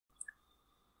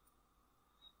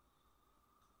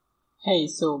Hey,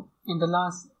 so in the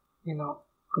last,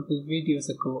 couple of videos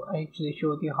ago, I actually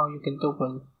showed you how you can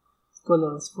toggle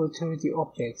colors for 3D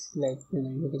objects. Like,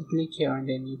 you can click here and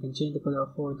then you can change the color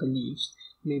for the leaves.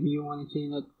 Maybe you want to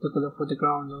change the color for the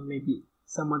ground or maybe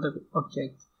some other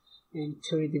object in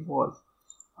 3D world.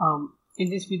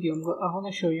 In this video, I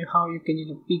want to show you how you can,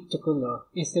 pick the color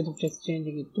instead of just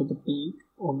changing it to the pink,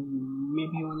 or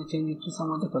maybe you want to change it to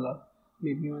some other color.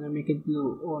 Maybe you want to make it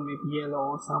blue or maybe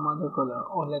yellow or some other color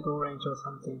or like orange or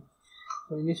something.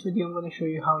 So in this video I'm going to show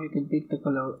you how you can pick the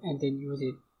color and then use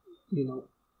it.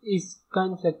 It's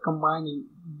kind of like combining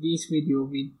this video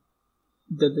with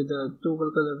the toggle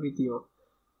color video,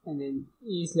 and then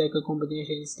it's like a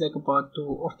combination. It's like a part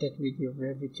 2 of that video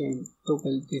where we change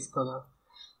toggle this color.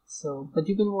 So but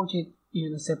you can watch it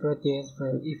separately as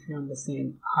well if you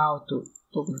understand how to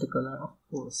toggle the color, of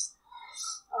course.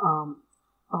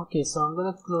 Okay, so I'm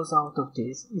gonna close out of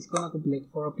this. It's gonna go black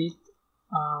for a bit.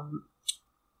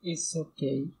 It's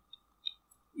okay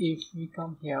if we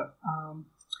come here.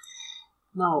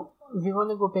 Now we want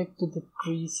to go back to the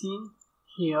tree scene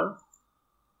here,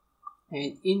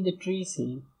 and in the tree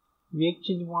scene we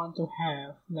actually want to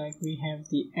have, like, we have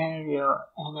the area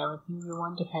and everything. We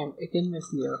want to have a canvas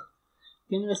layer.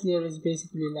 Canvas layer is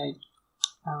basically like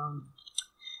a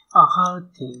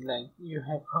HUD thing, like you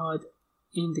have HUD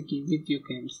in the video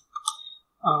games.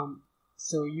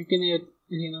 So you can add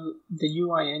the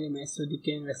UI elements to the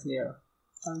canvas layer.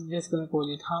 I'm just gonna call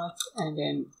it HUD, and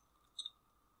then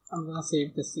I'm gonna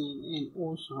save the scene, and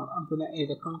also I'm gonna add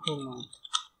a control node.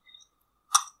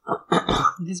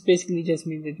 This basically just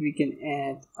means that we can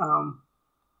add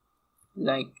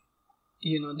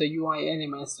the UI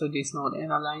elements to this node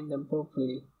and align them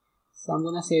properly. So I'm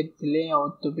gonna set the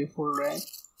layout to be full red,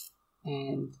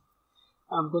 and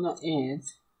I'm gonna add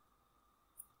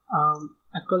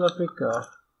a color picker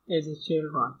as a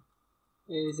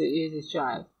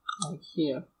child, like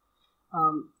here.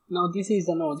 Now this is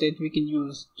the node that we can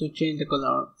use to change the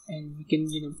color, and we can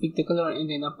pick the color and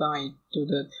then apply it to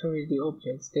the 3D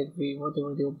objects that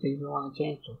whatever the object we want to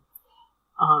change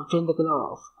the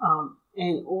color of.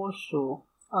 And also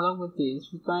along with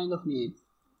this we kind of need,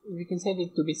 we can set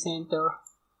it to be center.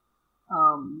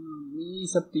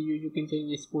 It's up to you. You can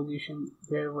change its position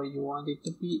wherever you want it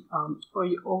to be. I'm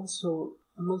also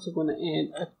gonna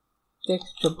add a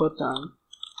texture button.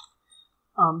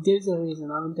 There's a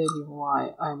reason. I will tell you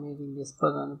why I'm adding this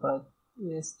button, but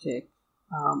let's check.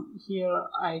 Here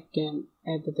I can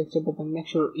add the texture button. Make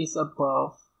sure it's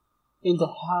above, in the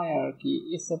hierarchy,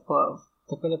 it's above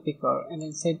the color picker, and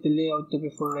then set the layout to be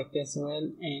full rect as well.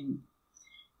 And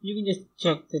you can just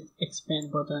check the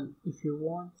expand button if you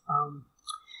want.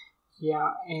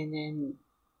 Yeah, and then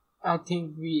I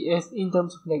think as in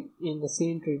terms of like in the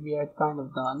scene tree, we are kind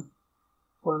of done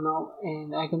for now.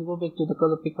 And I can go back to the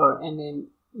color picker and then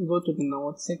go to the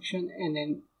node section and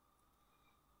then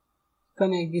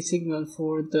connect the signal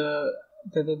for the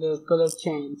color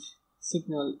change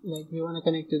signal. Like we want to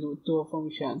connect it to a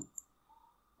function,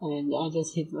 and I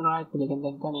just hit right click and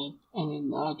then connect, and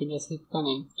then I can just hit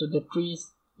connect to the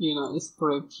trees. It's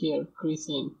correct here, tree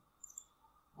scene,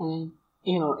 and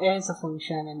as a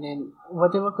function, and then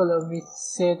whatever color we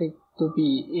set it to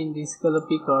be in this color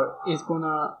picker is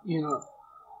gonna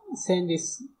send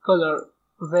this color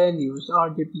values,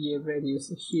 RGBA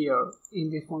values, here in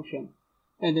this function,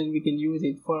 and then we can use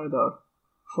it further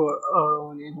for our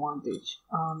own advantage.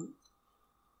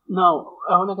 Now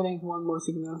I want to connect one more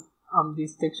signal,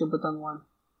 this texture button one,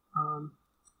 and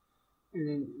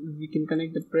then we can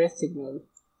connect the press signal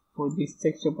for this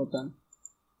texture button,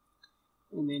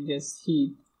 and then just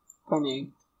hit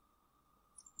connect.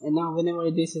 And now whenever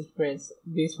this is pressed,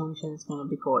 this function is going to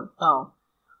be called. Now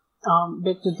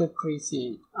back to the tree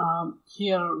scene.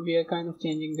 Here we are kind of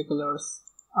changing the colors,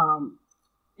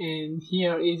 and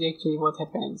here is actually what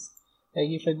happens. Like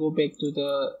if I go back to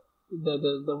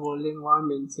the world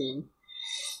environment scene,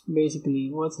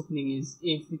 basically what's happening is,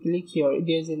 if we click here,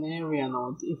 there's an area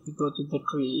node. If we go to the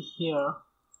tree here,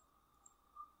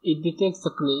 it detects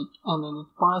the click and then it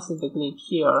passes the click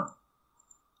here,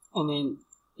 and then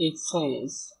it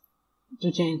says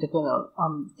to change the color.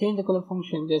 Change the color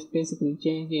function just basically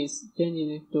changes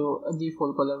it to a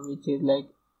default color, which is like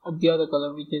the other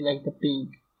color, which is like the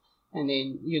pink, and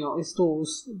then it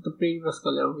stores the previous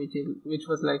color, which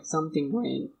was like something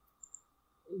green,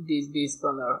 this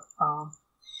color.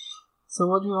 So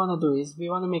what we want to do is we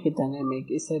want to make it dynamic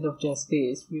instead of just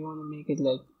this. We want to make it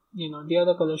like the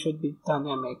other color should be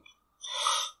dynamic.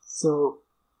 So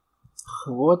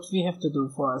what we have to do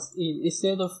first is,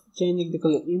 instead of changing the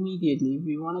color immediately,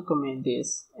 we want to comment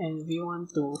this, and we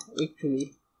want to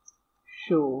actually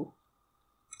show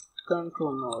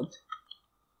control node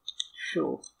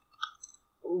show.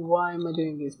 Why am I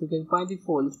doing this? Because by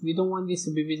default we don't want this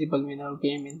to be visible when our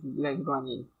game is like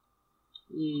running.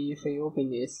 If I open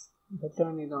this, if I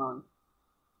turn it on,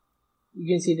 you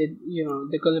can see that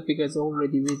the color picker is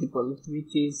already visible,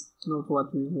 which is not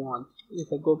what we want.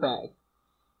 If I go back,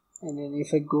 and then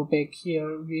if I go back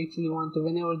here, we actually want to,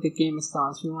 whenever the game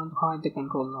starts, we want to hide the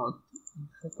control node.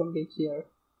 If I come back here,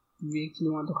 we actually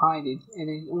want to hide it, and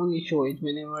then only show it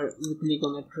whenever we click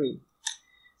on a tree.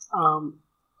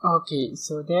 Okay,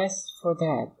 so that's for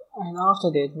that. And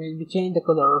after that, when we change the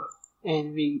color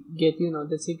and we get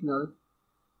the signal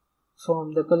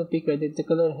from the color picker that the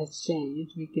color has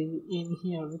changed, we can, in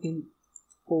here we can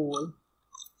call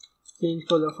change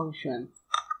color function,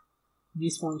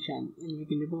 this function, and we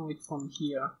can remove it from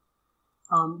here.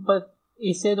 But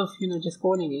instead of just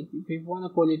calling it, if we want to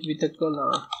call it with the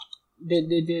color,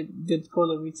 the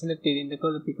color we selected in the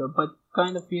color picker, but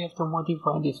kind of we have to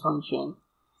modify this function,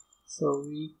 so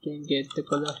we can get the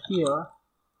color here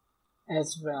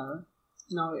as well.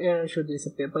 Now error should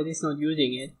disappear, but it's not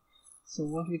using it. So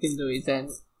what we can do is that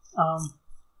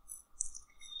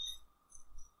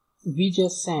we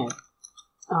just set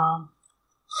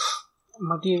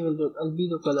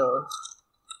material.albedo color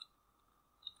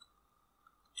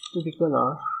to the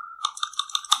color,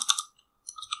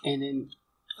 and then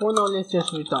for now let's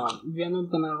just return. We are not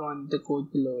gonna run the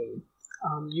code below it.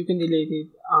 You can delete it.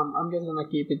 I'm just gonna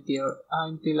keep it there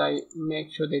until I make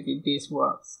sure that this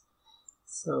works.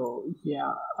 So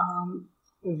yeah,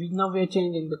 now we're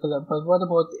changing the color, but what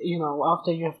about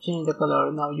after you have changed the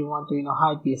color, now you want to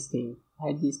hide this thing,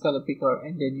 hide this color picker,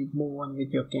 and then you move on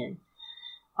with your game.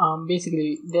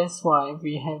 Basically that's why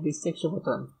we have this texture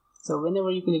button. So whenever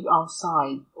you click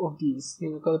outside of this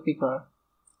color picker,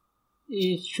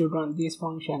 it should run this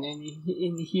function, and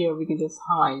in here we can just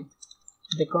hide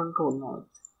the control node.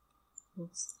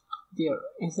 Oops, there.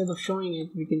 Instead of showing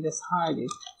it, we can just hide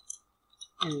it,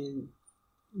 and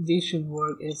this should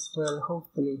work as well,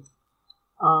 hopefully.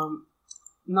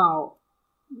 Now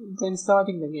when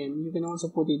starting the game, you can also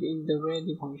put it in the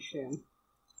ready function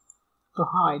to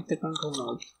hide the control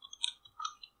node.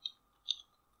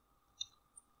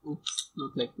 Oops,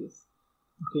 not like this.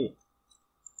 Okay,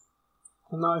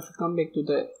 so now if you come back to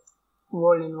the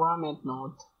world environment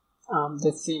node,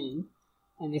 the scene,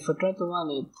 and if I try to run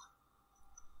it,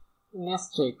 let's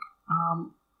check.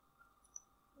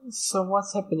 So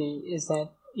what's happening is that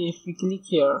if we click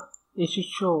here, it should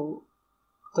show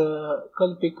the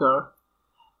color picker,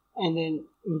 and then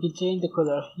we can change the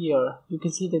color here. You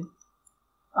can see that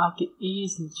I can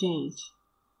easily change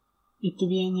it to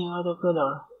be any other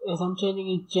color. As I'm changing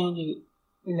it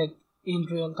like in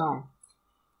real time.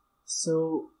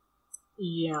 So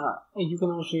yeah, and you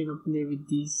can also play with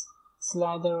this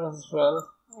slider as well,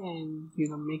 and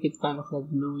make it kind of like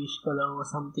bluish color or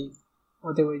something,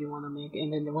 whatever you want to make.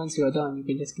 And then once you're done, you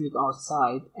can just click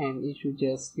outside and it should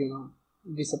just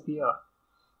disappear,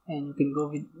 and you can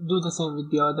do the same with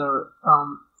the other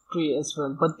tree as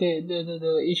well. But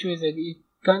the issue is that it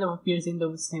kind of appears in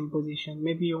the same position.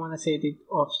 Maybe you want to set it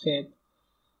offset,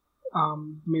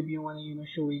 maybe you want to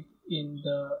show it in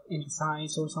the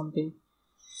size or something.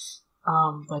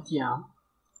 But yeah,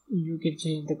 you can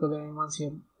change the color, and once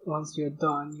you're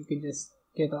done, you can just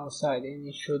get outside and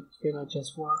it should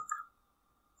just work.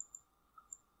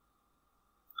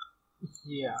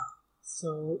 Yeah,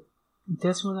 so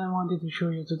that's what I wanted to show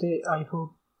you today. I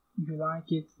hope you like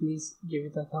it. Please give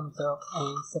it a thumbs up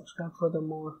and subscribe for the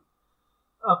more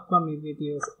upcoming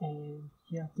videos, and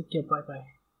yeah, take care. Bye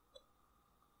bye.